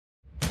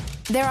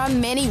There are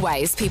many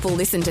ways people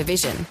listen to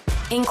Vision,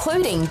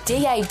 including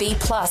DAB+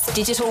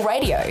 digital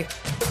radio.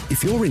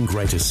 If you're in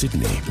Greater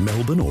Sydney,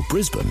 Melbourne or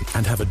Brisbane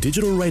and have a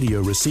digital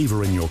radio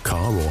receiver in your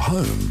car or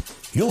home,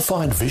 you'll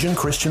find Vision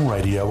Christian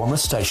Radio on the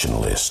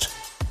station list.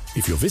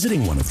 If you're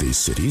visiting one of these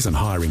cities and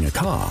hiring a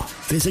car,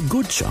 there's a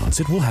good chance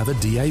it will have a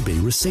DAB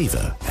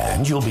receiver,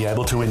 and you'll be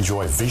able to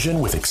enjoy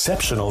Vision with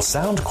exceptional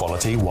sound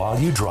quality while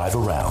you drive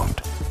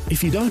around.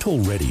 If you don't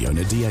already own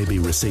a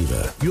DAB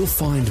receiver, you'll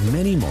find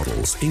many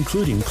models,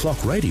 including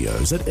clock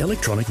radios, at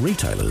electronic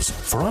retailers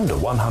for under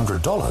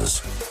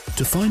 $100.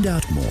 To find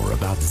out more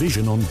about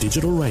Vision on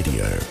digital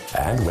radio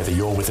and whether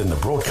you're within the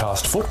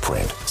broadcast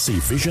footprint, see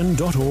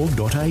vision.org.au/DAB.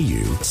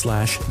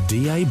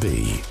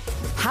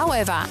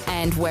 However,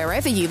 and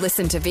wherever you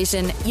listen to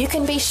Vision, you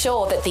can be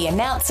sure that the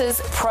announcers,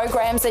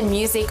 programs and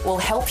music will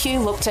help you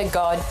look to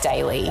God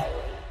daily.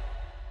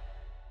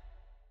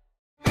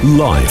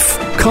 Life,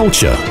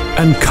 culture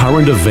and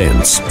current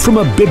events from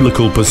a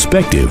biblical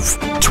perspective.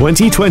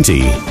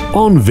 2020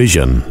 on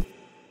Vision.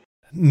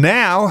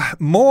 Now,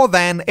 more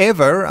than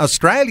ever,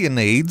 Australia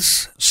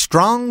needs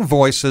strong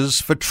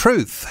voices for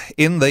truth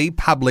in the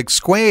public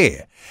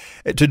square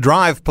to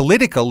drive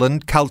political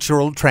and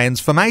cultural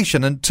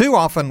transformation. And too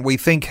often we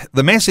think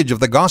the message of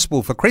the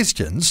gospel for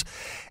Christians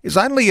is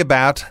only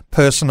about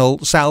personal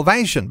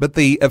salvation, but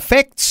the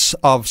effects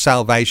of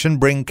salvation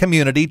bring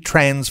community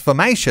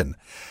transformation.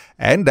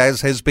 And as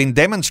has been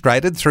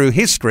demonstrated through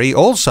history,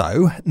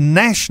 also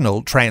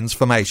national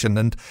transformation.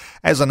 And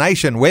as a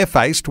nation, we're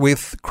faced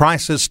with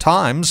crisis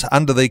times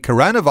under the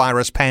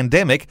coronavirus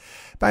pandemic,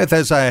 both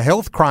as a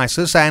health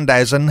crisis and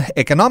as an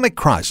economic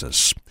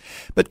crisis.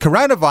 But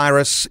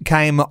coronavirus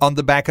came on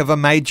the back of a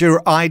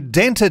major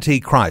identity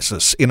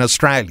crisis in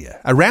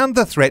Australia around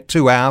the threat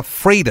to our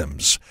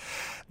freedoms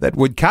that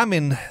would come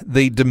in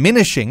the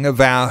diminishing of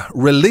our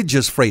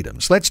religious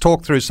freedoms. Let's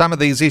talk through some of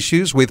these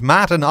issues with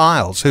Martin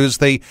Iles, who's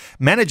the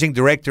Managing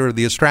Director of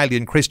the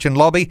Australian Christian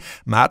Lobby.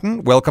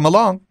 Martin, welcome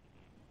along.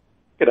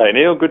 G'day,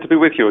 Neil. Good to be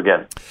with you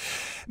again.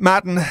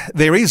 Martin,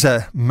 there is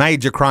a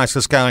major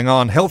crisis going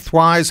on,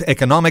 health-wise,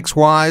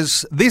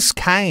 economics-wise. This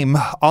came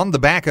on the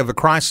back of a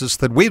crisis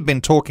that we've been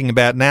talking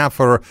about now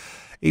for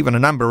even a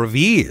number of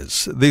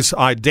years, this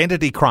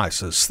identity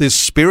crisis, this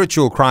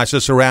spiritual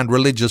crisis around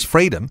religious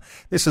freedom.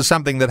 This is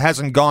something that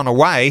hasn't gone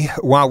away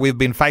while we've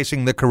been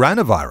facing the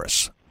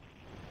coronavirus.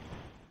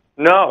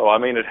 No, I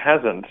mean, it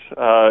hasn't.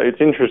 It's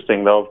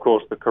interesting, though, of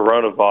course, the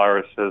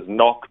coronavirus has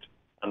knocked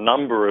a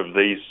number of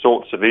these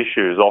sorts of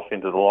issues off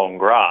into the long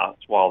grass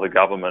while the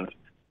government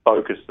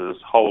focuses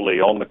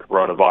wholly on the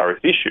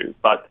coronavirus issue.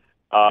 But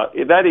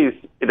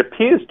it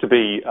appears to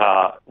be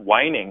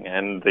waning,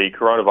 and the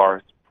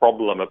coronavirus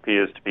problem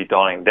appears to be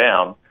dying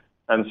down.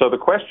 And so the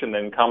question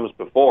then comes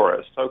before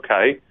us,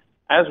 okay,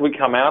 as we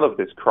come out of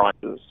this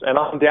crisis, and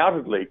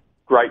undoubtedly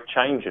great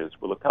changes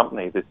will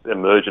accompany this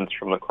emergence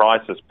from the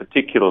crisis,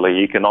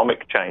 particularly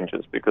economic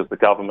changes, because the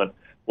government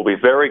will be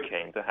very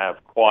keen to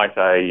have quite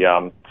a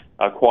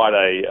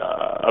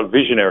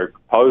visionary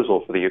proposal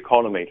for the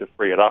economy to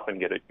free it up and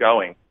get it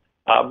going.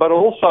 But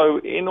also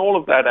in all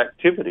of that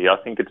activity, I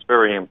think it's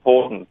very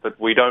important that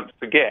we don't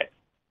forget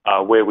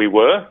where we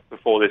were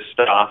before this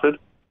started,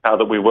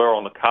 that we were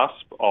on the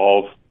cusp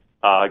of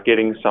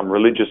getting some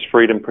religious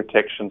freedom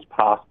protections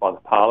passed by the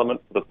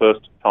Parliament for the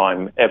first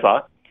time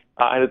ever.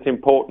 And it's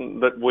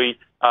important that we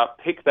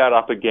pick that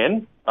up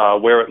again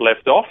where it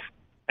left off,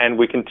 and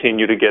we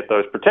continue to get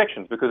those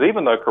protections. Because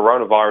even though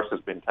coronavirus has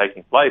been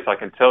taking place, I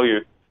can tell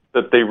you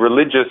that the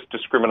religious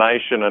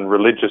discrimination and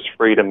religious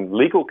freedom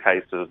legal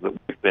cases that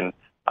we've been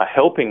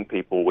helping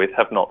people with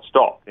have not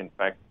stopped. In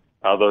fact,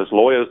 those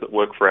lawyers that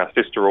work for our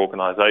sister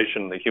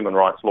organisation, the Human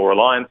Rights Law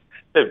Alliance,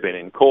 they've been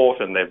in court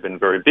and they've been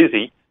very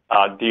busy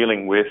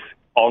dealing with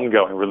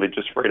ongoing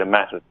religious freedom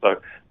matters. So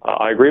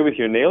I agree with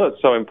you, Neil.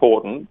 It's so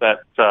important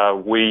that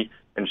we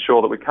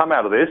ensure that we come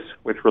out of this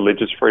with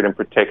religious freedom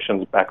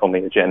protections back on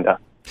the agenda.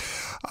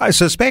 I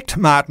suspect,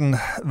 Martin,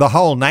 the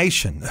whole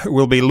nation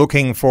will be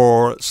looking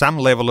for some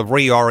level of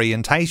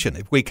reorientation.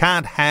 If we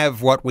can't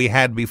have what we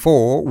had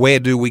before, where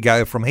do we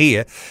go from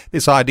here?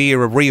 This idea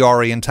of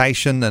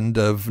reorientation and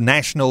of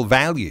national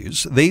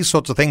values, these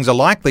sorts of things are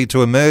likely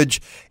to emerge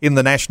in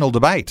the national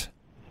debate.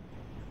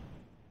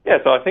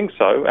 Yes, I think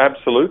so,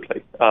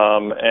 absolutely.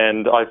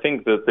 And I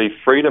think that the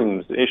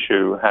freedoms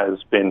issue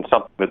has been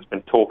something that's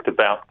been talked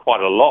about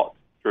quite a lot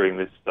during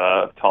this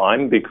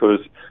time,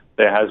 because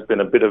there has been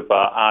a bit of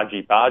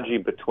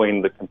argy-bargy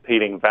between the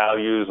competing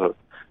values of,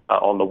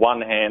 on the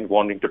one hand,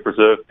 wanting to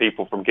preserve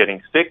people from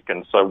getting sick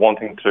and so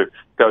wanting to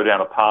go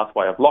down a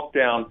pathway of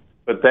lockdown,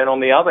 but then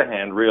on the other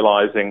hand,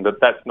 realising that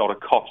that's not a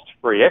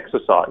cost-free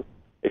exercise.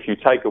 If you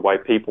take away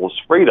people's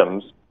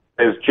freedoms,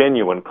 there's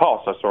genuine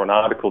costs. I saw an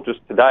article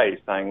just today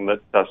saying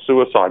that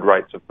suicide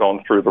rates have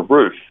gone through the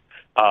roof,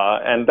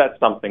 and that's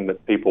something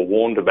that people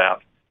warned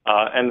about.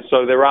 And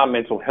so there are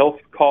mental health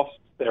costs,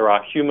 there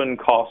are human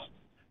costs,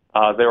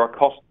 there are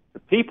costs to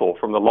people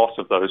from the loss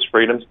of those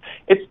freedoms.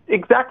 It's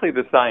exactly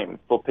the same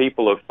for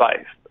people of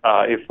faith.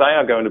 If they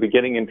are going to be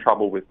getting in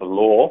trouble with the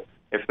law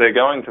if they're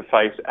going to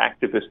face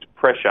activist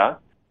pressure,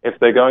 if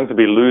they're going to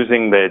be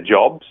losing their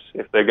jobs,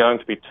 if they're going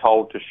to be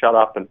told to shut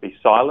up and be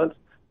silent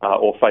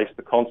or face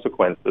the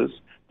consequences,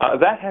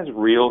 that has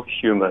real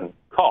human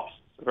costs.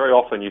 Very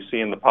often you see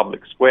in the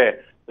public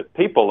square that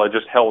people are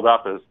just held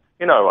up as,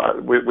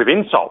 with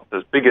insults,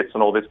 as bigots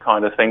and all this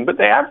kind of thing. But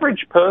the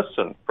average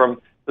person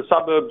from the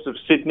suburbs of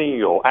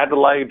Sydney or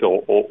Adelaide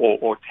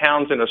or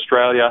towns in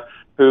Australia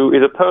who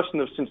is a person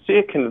of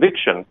sincere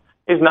conviction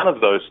is none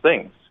of those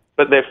things.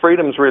 But their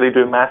freedoms really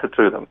do matter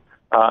to them.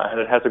 And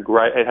it has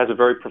a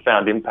very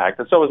profound impact.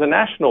 And so as a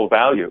national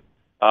value,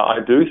 I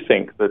do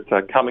think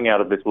that coming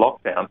out of this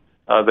lockdown,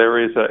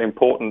 there is an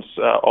importance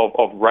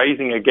of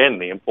raising again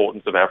the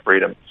importance of our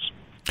freedoms.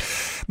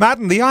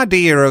 Martin, the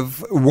idea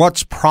of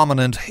what's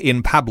prominent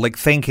in public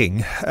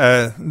thinking,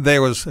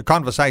 there was a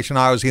conversation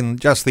I was in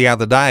just the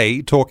other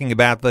day talking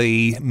about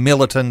the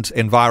militant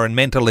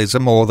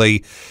environmentalism or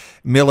the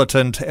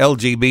militant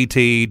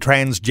LGBT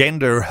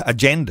transgender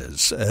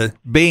agendas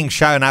being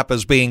shown up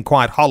as being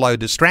quite hollow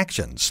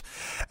distractions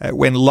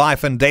when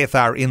life and death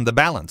are in the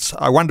balance.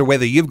 I wonder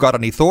whether you've got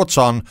any thoughts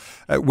on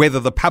whether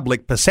the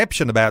public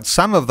perception about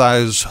some of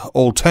those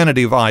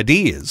alternative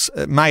ideas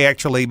may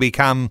actually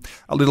become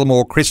a little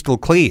more crystal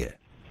clear.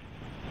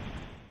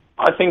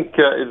 I think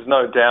there's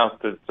no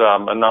doubt that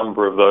a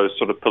number of those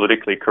sort of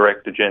politically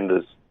correct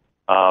agendas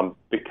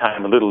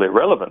became a little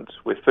irrelevant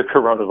with the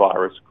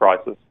coronavirus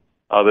crisis.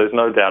 There's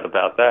no doubt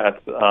about that.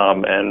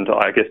 And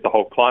I guess the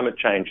whole climate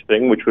change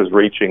thing, which was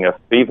reaching a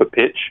fever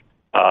pitch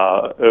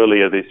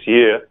earlier this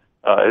year,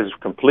 is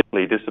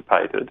completely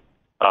dissipated.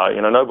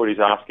 Nobody's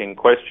asking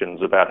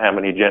questions about how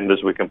many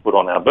genders we can put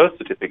on our birth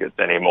certificates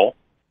anymore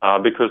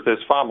because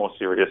there's far more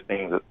serious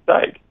things at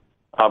stake.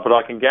 But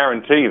I can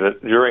guarantee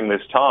that during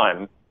this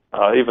time,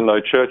 even though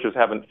churches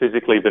haven't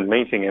physically been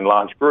meeting in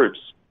large groups,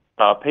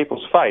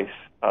 people's faith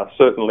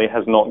certainly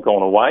has not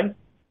gone away.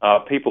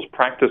 People's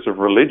practice of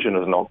religion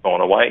has not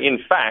gone away. In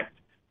fact,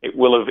 it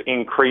will have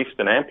increased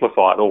and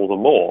amplified all the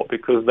more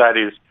because that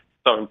is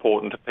so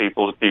important to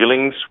people's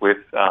dealings with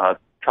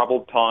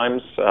troubled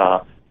times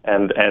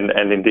and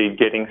indeed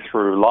getting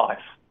through life.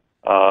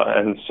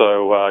 I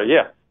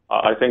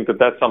think that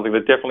that's something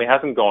that definitely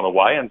hasn't gone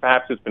away, and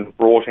perhaps it's been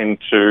brought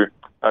into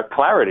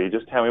clarity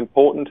just how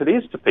important it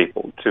is to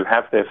people to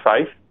have their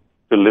faith,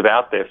 to live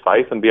out their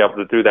faith and be able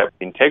to do that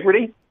with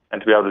integrity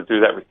and to be able to do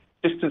that with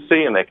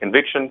consistency and their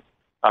conviction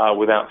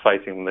without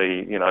facing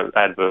the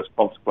adverse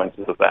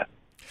consequences of that.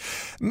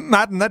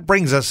 Martin, that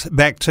brings us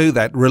back to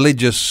that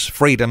religious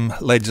freedom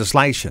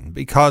legislation,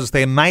 because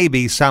there may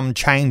be some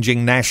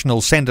changing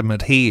national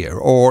sentiment here,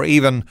 or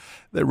even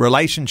the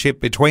relationship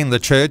between the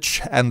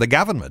church and the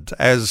government,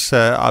 as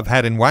I've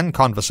had in one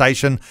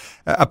conversation,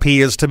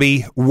 appears to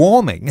be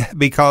warming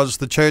because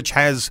the church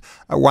has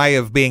a way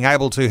of being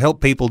able to help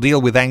people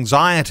deal with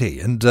anxiety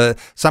and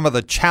some of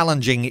the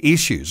challenging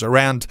issues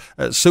around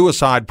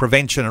suicide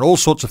prevention and all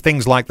sorts of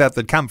things like that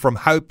that come from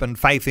hope and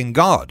faith in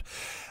God.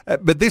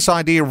 But this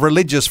idea of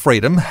religious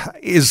freedom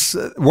is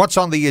what's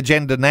on the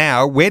agenda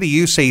now. Where do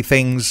you see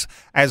things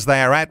as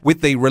they are at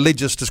with the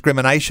Religious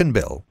Discrimination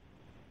Bill?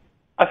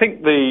 I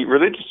think the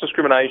Religious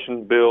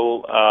Discrimination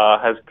Bill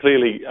has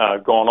clearly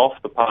gone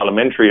off the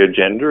parliamentary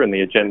agenda and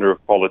the agenda of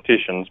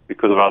politicians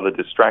because of other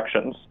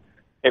distractions.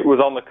 It was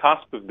on the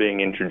cusp of being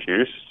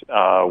introduced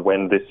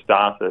when this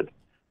started.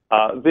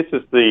 This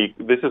is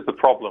the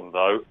problem,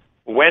 though.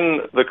 When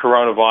the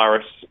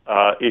coronavirus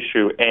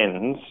issue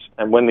ends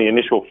and when the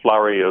initial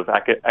flurry of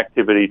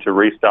activity to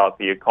restart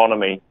the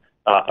economy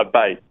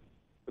abates,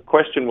 the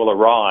question will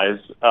arise,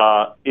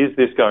 is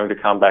this going to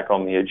come back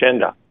on the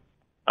agenda?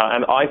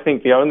 And I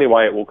think the only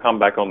way it will come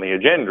back on the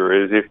agenda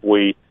is if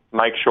we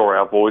make sure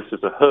our voices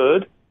are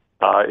heard,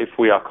 if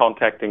we are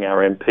contacting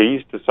our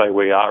MPs to say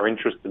we are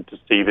interested to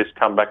see this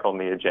come back on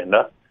the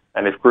agenda,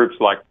 and if groups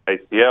like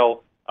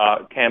ACL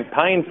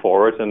campaign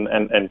for it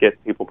and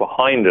get people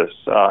behind us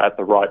at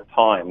the right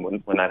time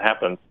when that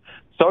happens,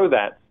 so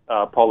that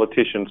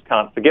politicians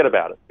can't forget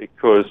about it,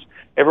 because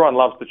everyone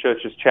loves the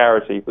church's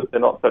charity, but they're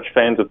not such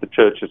fans of the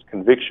church's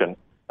conviction.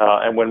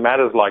 And when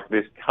matters like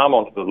this come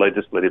onto the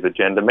legislative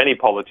agenda, many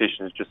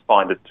politicians just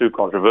find it too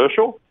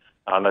controversial.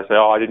 They say,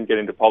 I didn't get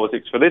into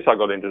politics for this, I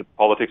got into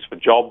politics for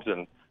jobs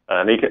and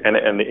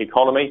the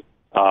economy.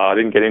 I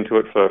didn't get into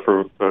it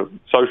for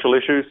social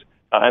issues.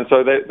 And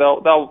so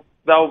they'll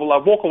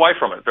walk away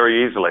from it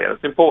very easily, and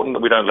it's important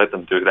that we don't let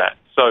them do that.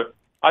 So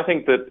I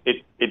think that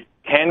it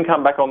can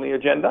come back on the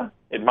agenda.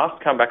 It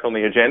must come back on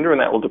the agenda, and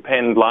that will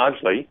depend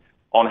largely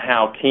on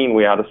how keen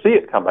we are to see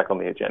it come back on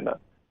the agenda.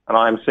 And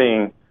I'm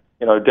seeing,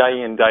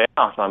 day in, day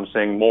out, I'm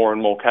seeing more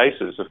and more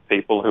cases of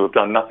people who have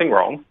done nothing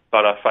wrong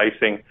but are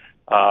facing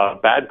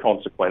bad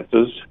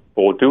consequences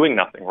for doing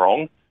nothing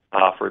wrong,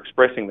 for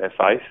expressing their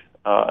faith.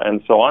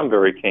 And so I'm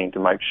very keen to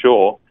make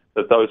sure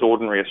that those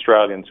ordinary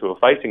Australians who are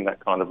facing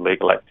that kind of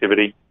legal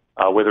activity,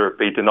 whether it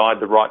be denied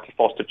the right to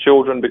foster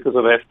children because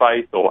of their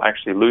faith, or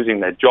actually losing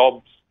their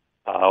jobs,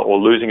 or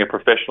losing a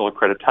professional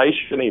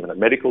accreditation. Even a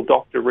medical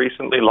doctor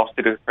recently lost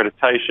his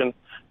accreditation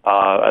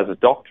as a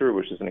doctor,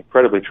 which is an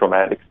incredibly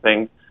traumatic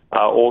thing.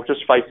 or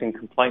just facing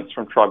complaints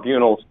from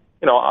tribunals,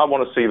 I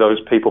want to see those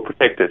people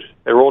protected.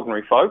 They're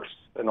ordinary folks.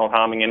 They're not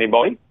harming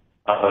anybody.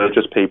 They're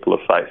just people of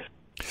faith.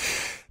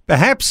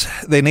 Perhaps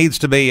there needs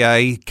to be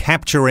a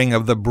capturing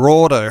of the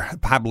broader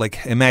public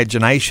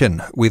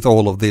imagination with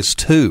all of this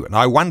too. And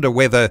I wonder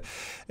whether,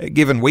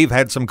 given we've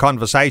had some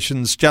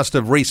conversations just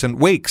of recent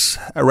weeks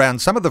around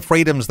some of the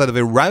freedoms that have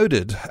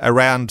eroded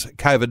around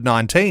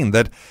COVID-19,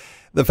 that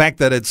the fact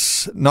that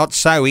it's not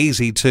so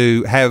easy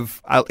to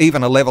have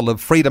even a level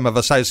of freedom of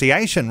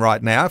association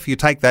right now, if you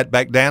take that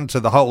back down to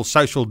the whole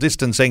social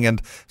distancing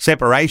and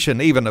separation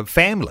even of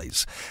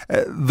families,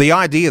 the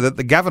idea that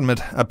the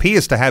government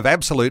appears to have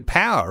absolute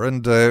power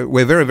and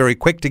we're very, very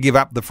quick to give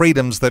up the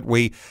freedoms that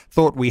we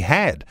thought we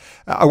had.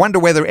 I wonder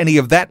whether any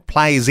of that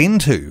plays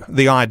into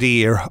the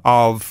idea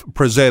of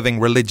preserving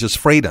religious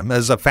freedom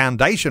as a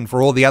foundation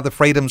for all the other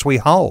freedoms we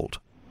hold.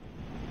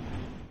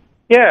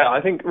 Yeah,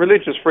 I think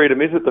religious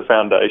freedom is at the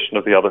foundation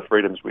of the other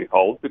freedoms we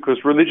hold,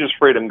 because religious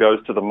freedom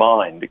goes to the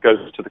mind, it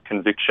goes to the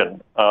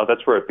conviction.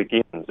 That's where it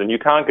begins. And you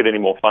can't get any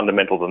more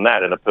fundamental than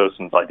that in a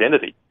person's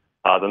identity,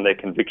 than their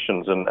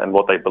convictions and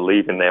what they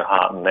believe in their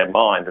heart and their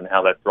mind and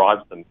how that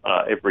drives them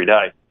every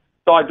day.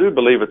 So I do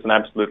believe it's an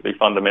absolutely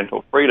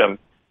fundamental freedom.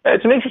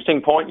 It's an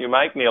interesting point you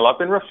make, Neil. I've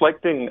been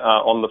reflecting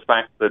on the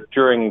fact that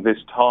during this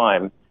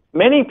time,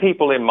 many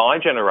people in my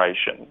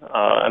generation,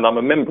 and I'm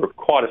a member of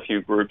quite a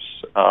few groups,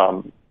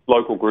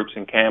 local groups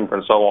in Canberra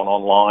and so on,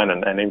 online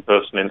and in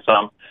person in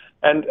some.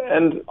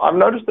 And I've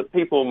noticed that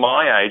people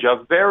my age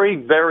are very,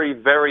 very,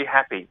 very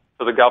happy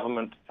for the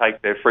government to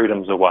take their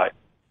freedoms away.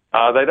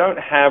 They don't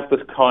have this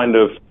kind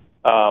of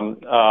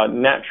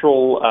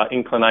natural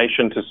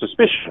inclination to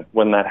suspicion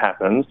when that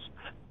happens,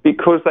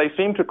 because they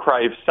seem to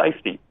crave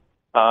safety.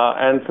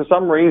 And for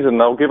some reason,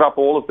 they'll give up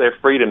all of their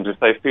freedoms if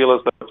they feel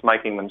as though it's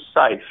making them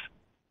safe.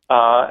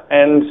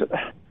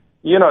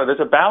 There's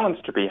a balance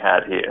to be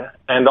had here,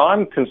 and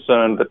I'm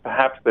concerned that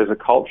perhaps there's a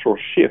cultural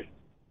shift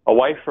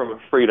away from a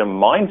freedom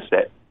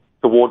mindset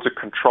towards a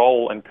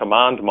control and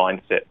command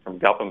mindset from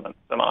governments.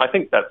 And I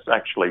think that's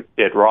actually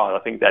dead right. I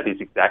think that is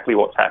exactly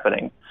what's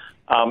happening.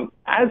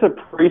 As a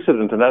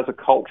precedent and as a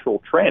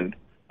cultural trend,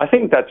 I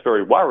think that's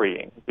very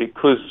worrying,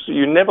 because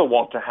you never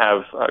want to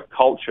have a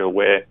culture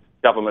where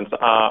governments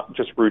are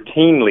just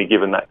routinely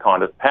given that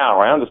kind of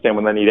power. I understand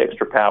when they need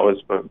extra powers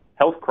for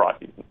health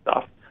crises and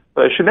stuff,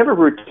 but they should never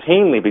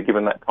routinely be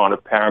given that kind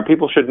of power, and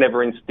people should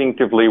never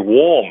instinctively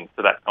warm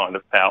to that kind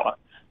of power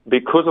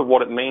because of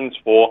what it means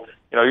for,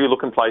 you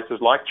look in places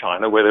like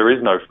China where there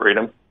is no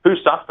freedom. Who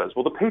suffers?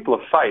 Well, the people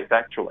of faith,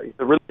 actually,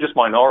 the religious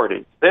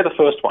minorities, they're the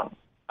first ones.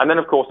 And then,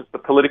 of course, it's the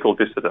political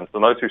dissidents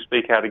and those who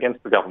speak out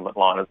against the government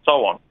line and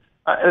so on.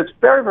 And it's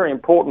very, very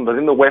important that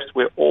in the West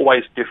we're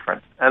always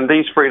different, and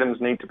these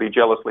freedoms need to be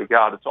jealously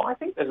guarded. So I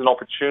think there's an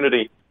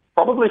opportunity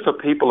probably for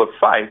people of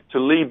faith to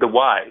lead the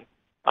way,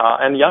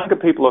 and younger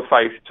people of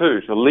faith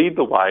too, to lead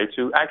the way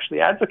to actually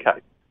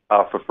advocate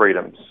for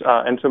freedoms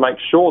and to make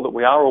sure that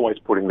we are always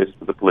putting this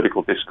to the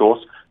political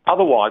discourse.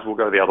 Otherwise, we'll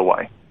go the other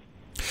way.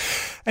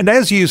 And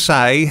as you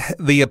say,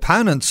 the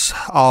opponents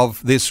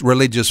of this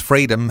religious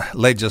freedom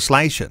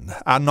legislation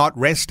are not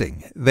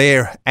resting.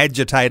 They're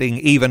agitating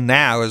even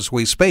now as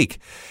we speak.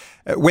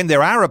 When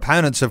there are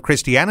opponents of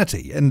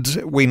Christianity,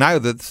 and we know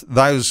that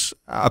those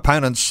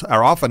opponents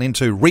are often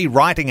into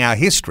rewriting our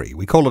history,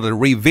 we call it a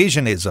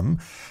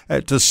revisionism,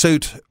 to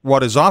suit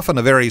what is often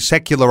a very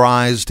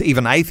secularised,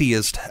 even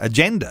atheist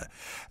agenda.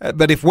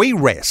 But if we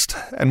rest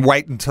and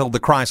wait until the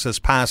crisis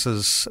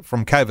passes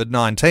from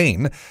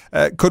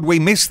COVID-19, could we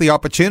miss the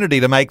opportunity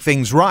to make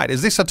things right?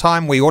 Is this a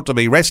time we ought to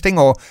be resting,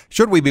 or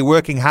should we be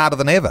working harder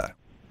than ever?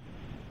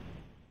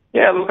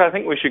 Yeah, look, I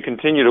think we should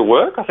continue to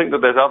work. I think that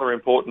there's other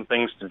important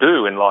things to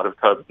do in light of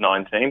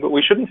COVID-19, but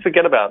we shouldn't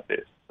forget about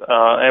this.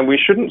 And we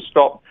shouldn't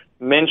stop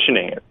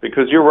mentioning it,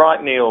 because you're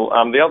right, Neil,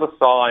 the other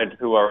side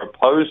who are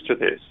opposed to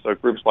this, so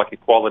groups like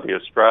Equality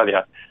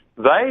Australia,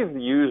 they've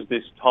used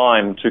this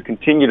time to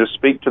continue to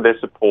speak to their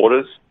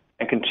supporters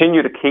and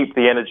continue to keep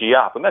the energy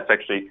up. And that's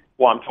actually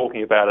why I'm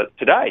talking about it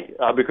today,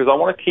 because I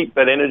want to keep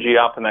that energy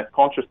up and that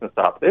consciousness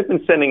up. They've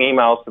been sending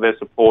emails to their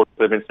supporters.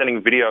 They've been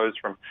sending videos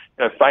from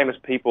famous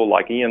people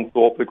like Ian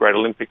Thorpe, the great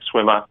Olympic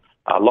swimmer,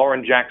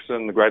 Lauren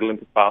Jackson, the great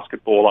Olympic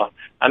basketballer.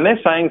 And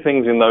they're saying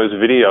things in those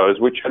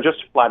videos which are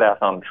just flat out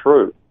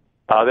untrue.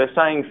 They're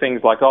saying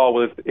things like,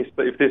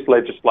 if this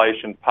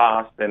legislation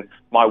passed, then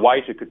my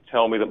waiter could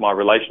tell me that my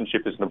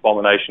relationship is an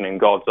abomination in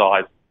God's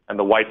eyes, and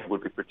the waiter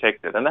would be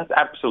protected. And that's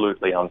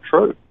absolutely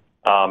untrue.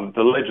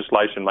 The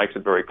legislation makes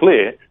it very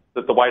clear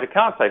that the waiter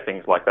can't say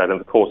things like that in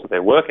the course of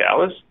their work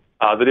hours,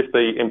 that if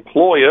the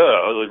employer,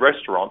 the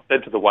restaurant,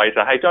 said to the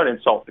waiter, hey, don't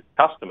insult the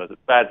customers,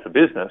 it's bad for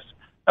business,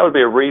 that would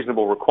be a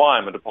reasonable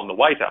requirement upon the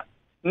waiter.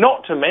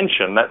 Not to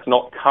mention that's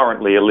not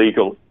currently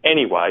illegal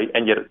anyway,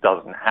 and yet it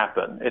doesn't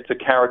happen. It's a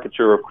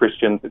caricature of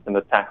Christians. It's an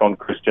attack on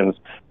Christians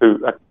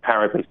who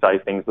apparently say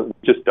things that we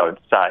just don't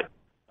say.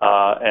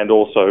 and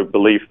also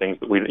believe things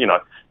that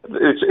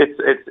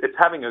it's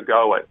having a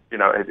go at,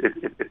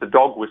 it's a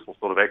dog whistle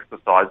sort of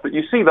exercise. But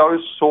you see those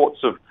sorts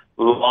of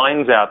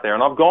lines out there,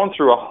 and I've gone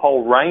through a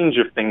whole range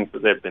of things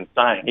that they've been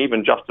saying.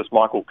 Even Justice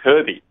Michael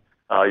Kirby,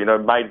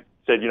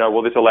 said,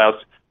 this allows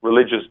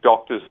religious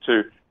doctors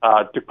to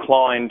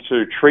decline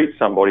to treat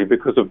somebody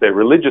because of their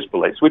religious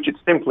beliefs, which it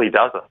simply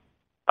doesn't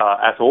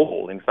at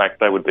all. In fact,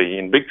 they would be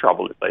in big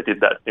trouble if they did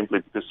that simply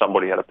because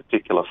somebody had a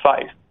particular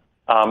faith.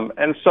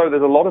 And so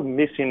there's a lot of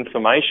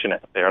misinformation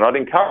out there, and I'd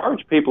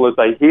encourage people as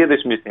they hear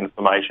this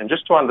misinformation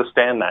just to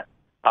understand that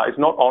it's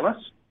not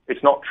honest,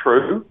 it's not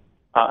true,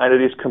 and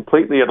it is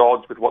completely at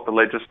odds with what the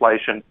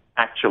legislation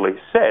actually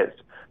says.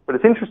 But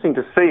it's interesting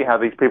to see how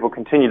these people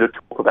continue to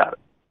talk about it.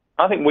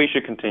 I think we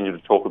should continue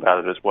to talk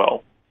about it as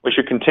well. We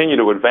should continue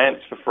to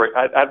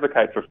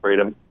advocate for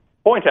freedom,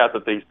 point out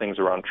that these things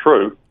are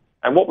untrue,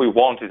 and what we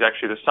want is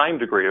actually the same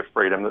degree of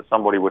freedom that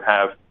somebody would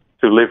have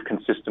to live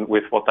consistent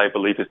with what they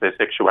believe is their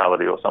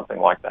sexuality or something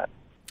like that.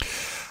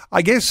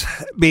 I guess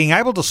being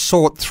able to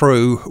sort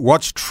through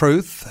what's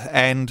truth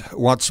and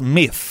what's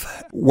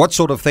myth, what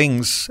sort of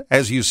things,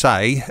 as you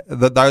say,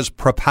 that those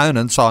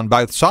proponents on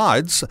both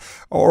sides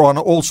or on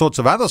all sorts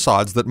of other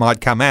sides that might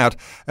come out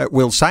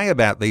will say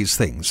about these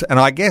things. And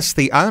I guess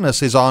the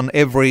onus is on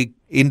every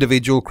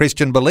individual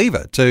Christian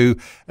believer to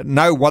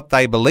know what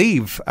they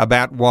believe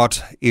about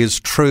what is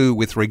true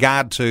with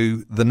regard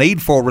to the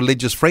need for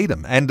religious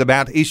freedom and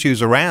about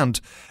issues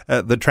around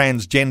the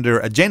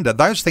transgender agenda.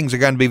 Those things are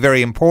going to be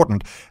very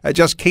important.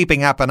 Just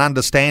keeping up an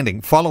understanding,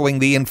 following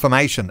the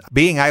information,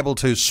 being able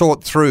to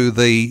sort through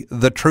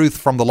the truth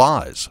from the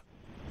lies.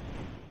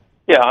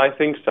 Yeah, I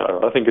think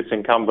so. I think it's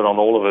incumbent on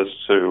all of us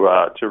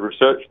to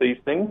research these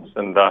things.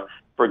 And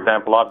for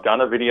example, I've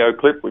done a video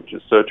clip which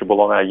is searchable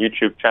on our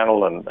YouTube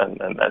channel and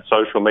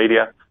social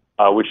media,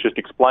 which just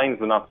explains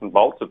the nuts and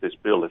bolts of this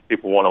bill if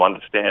people want to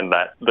understand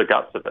the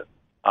guts of it.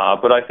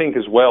 But I think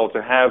as well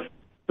to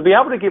be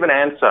able to give an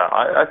answer.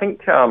 I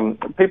think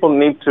people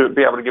need to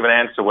be able to give an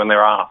answer when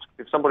they're asked.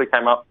 If somebody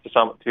came up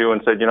to you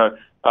and said,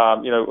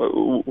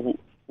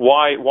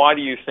 why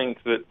do you think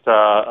that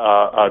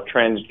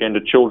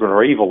transgender children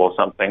are evil or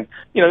something?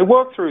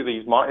 Work through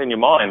these in your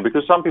mind,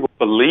 because some people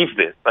believe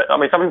this.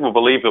 Some people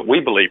believe that we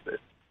believe this.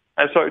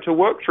 And so to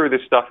work through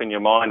this stuff in your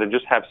mind and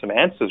just have some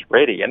answers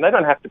ready, and they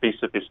don't have to be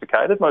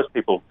sophisticated. Most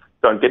people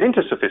don't get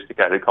into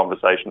sophisticated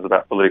conversations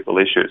about political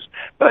issues.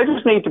 But they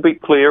just need to be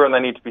clear and they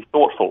need to be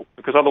thoughtful,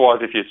 because otherwise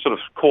if you're sort of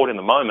caught in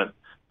the moment,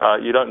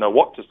 you don't know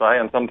what to say,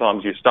 and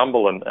sometimes you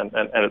stumble, and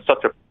it's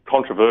such a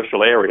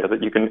controversial area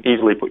that you can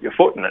easily put your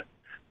foot in it.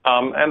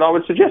 And I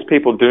would suggest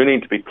people do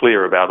need to be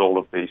clear about all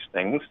of these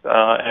things.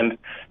 And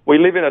we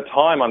live in a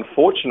time,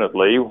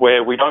 unfortunately,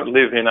 where we don't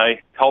live in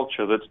a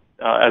culture that's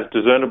as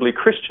discernibly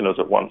Christian as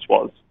it once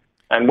was.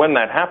 And when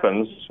that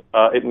happens,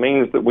 it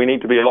means that we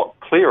need to be a lot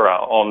clearer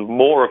on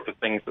more of the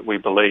things that we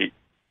believe,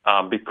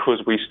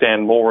 because we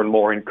stand more and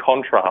more in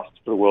contrast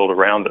to the world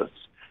around us.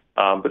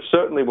 But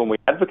certainly when we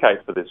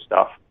advocate for this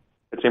stuff,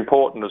 it's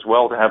important as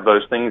well to have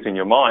those things in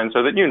your mind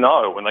so that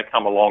when they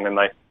come along and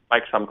they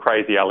make some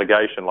crazy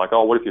allegation like,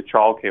 what if your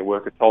childcare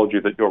worker told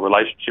you that your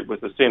relationship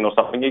was a sin or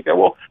something? You go,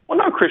 well,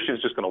 no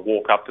Christian's just going to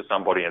walk up to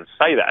somebody and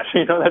say that.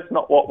 That's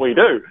not what we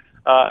do.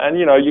 And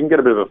you can get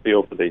a bit of a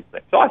feel for these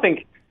things. So I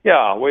think,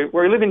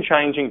 we live in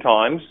changing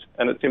times,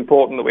 and it's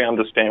important that we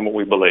understand what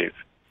we believe.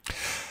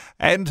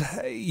 And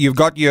you've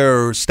got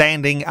your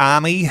standing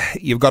army,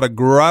 you've got a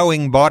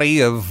growing body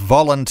of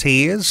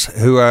volunteers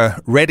who are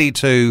ready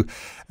to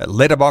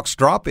letterbox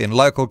drop in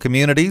local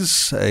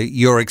communities.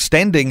 You're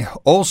extending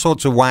all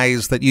sorts of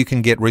ways that you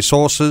can get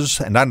resources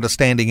and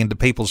understanding into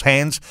people's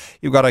hands.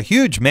 You've got a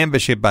huge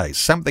membership base,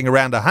 something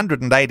around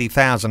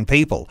 180,000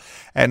 people.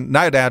 And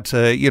no doubt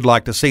you'd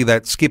like to see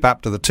that skip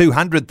up to the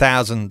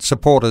 200,000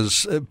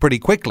 supporters pretty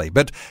quickly.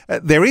 But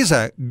there is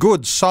a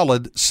good,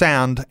 solid,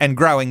 sound and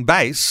growing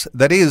base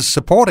that is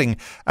supporting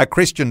a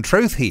Christian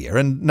truth here.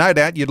 And no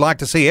doubt you'd like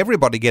to see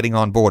everybody getting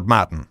on board,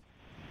 Martin.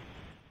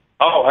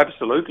 Oh,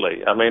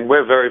 absolutely.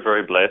 We're very,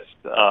 very blessed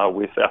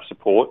with our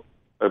support.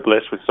 We're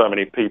blessed with so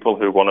many people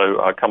who want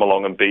to come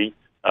along and be,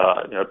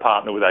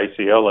 partner with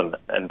ACL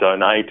and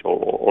donate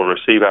or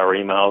receive our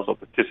emails or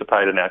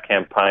participate in our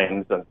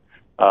campaigns. And,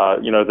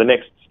 the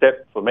next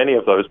step for many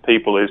of those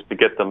people is to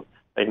get them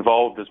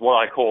involved as what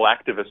I call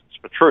activists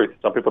for truth.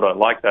 Some people don't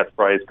like that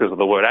phrase because of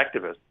the word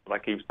activist. But I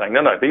keep saying,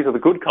 no, these are the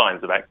good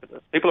kinds of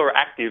activists. People who are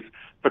active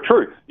for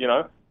truth,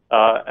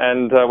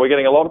 And we're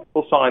getting a lot of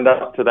people signed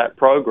up to that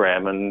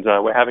program, and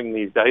we're having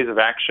these days of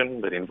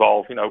action that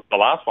involve, the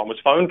last one was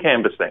phone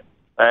canvassing.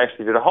 They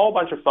actually did a whole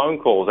bunch of phone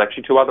calls,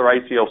 actually, to other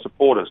ACL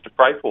supporters to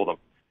pray for them.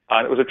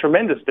 And it was a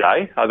tremendous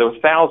day. There were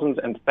thousands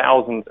and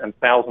thousands and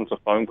thousands of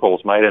phone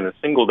calls made in a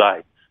single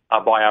day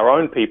by our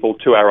own people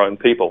to our own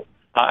people.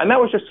 And that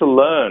was just to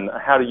learn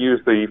how to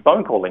use the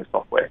phone calling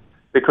software,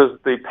 because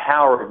the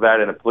power of that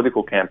in a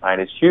political campaign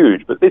is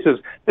huge. But this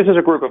is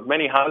a group of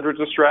many hundreds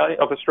of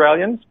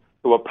Australians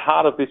who are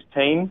part of this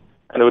team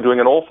and who are doing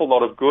an awful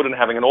lot of good and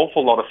having an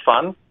awful lot of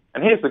fun.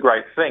 And here's the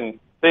great thing.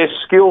 their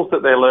skills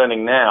that they're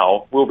learning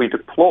now will be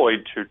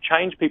deployed to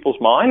change people's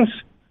minds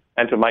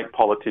and to make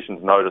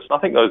politicians notice. And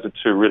I think those are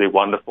two really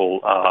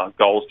wonderful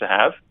goals to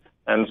have.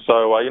 And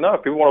so,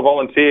 if people want to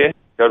volunteer,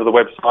 go to the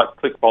website,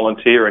 click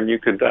volunteer, and you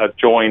could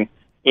join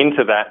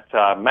into that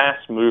mass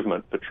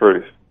movement for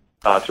truth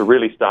to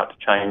really start to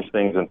change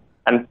things.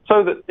 And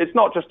so that it's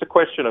not just a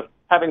question of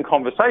having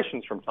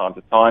conversations from time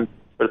to time,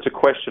 but it's a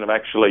question of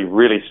actually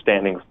really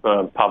standing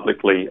firm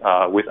publicly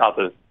with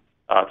others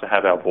to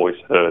have our voice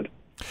heard.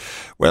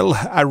 Well,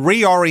 a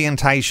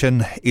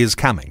reorientation is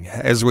coming,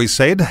 as we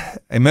said.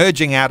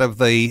 Emerging out of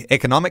the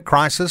economic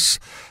crisis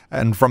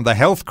and from the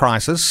health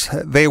crisis,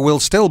 there will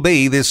still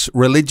be this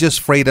religious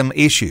freedom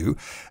issue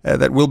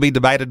that will be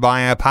debated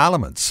by our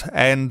parliaments.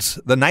 And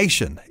the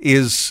nation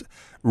is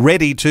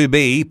ready to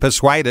be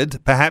persuaded,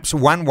 perhaps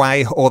one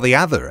way or the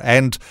other.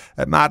 And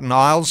Martyn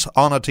Iles,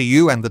 honour to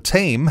you and the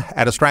team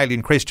at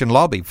Australian Christian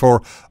Lobby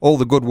for all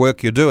the good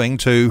work you're doing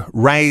to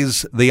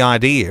raise the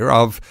idea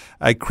of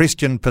a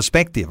Christian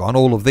perspective on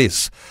all of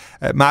this.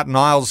 Martyn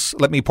Iles,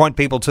 let me point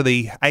people to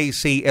the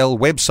ACL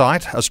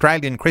website,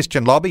 Australian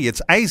Christian Lobby.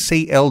 It's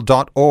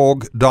acl.org.au.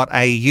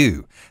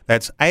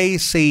 That's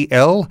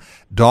acl.org.au.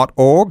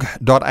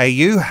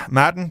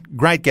 Martyn,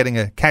 great getting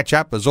a catch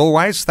up as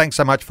always. Thanks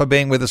so much for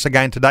being with us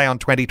again today on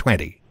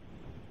 2020.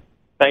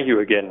 Thank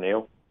you again,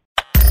 Neil.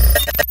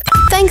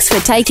 Thanks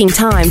for taking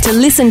time to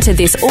listen to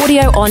this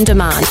audio on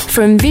demand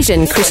from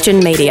Vision Christian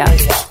Media.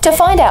 To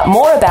find out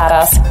more about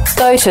us,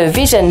 go to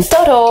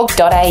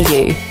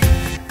vision.org.au.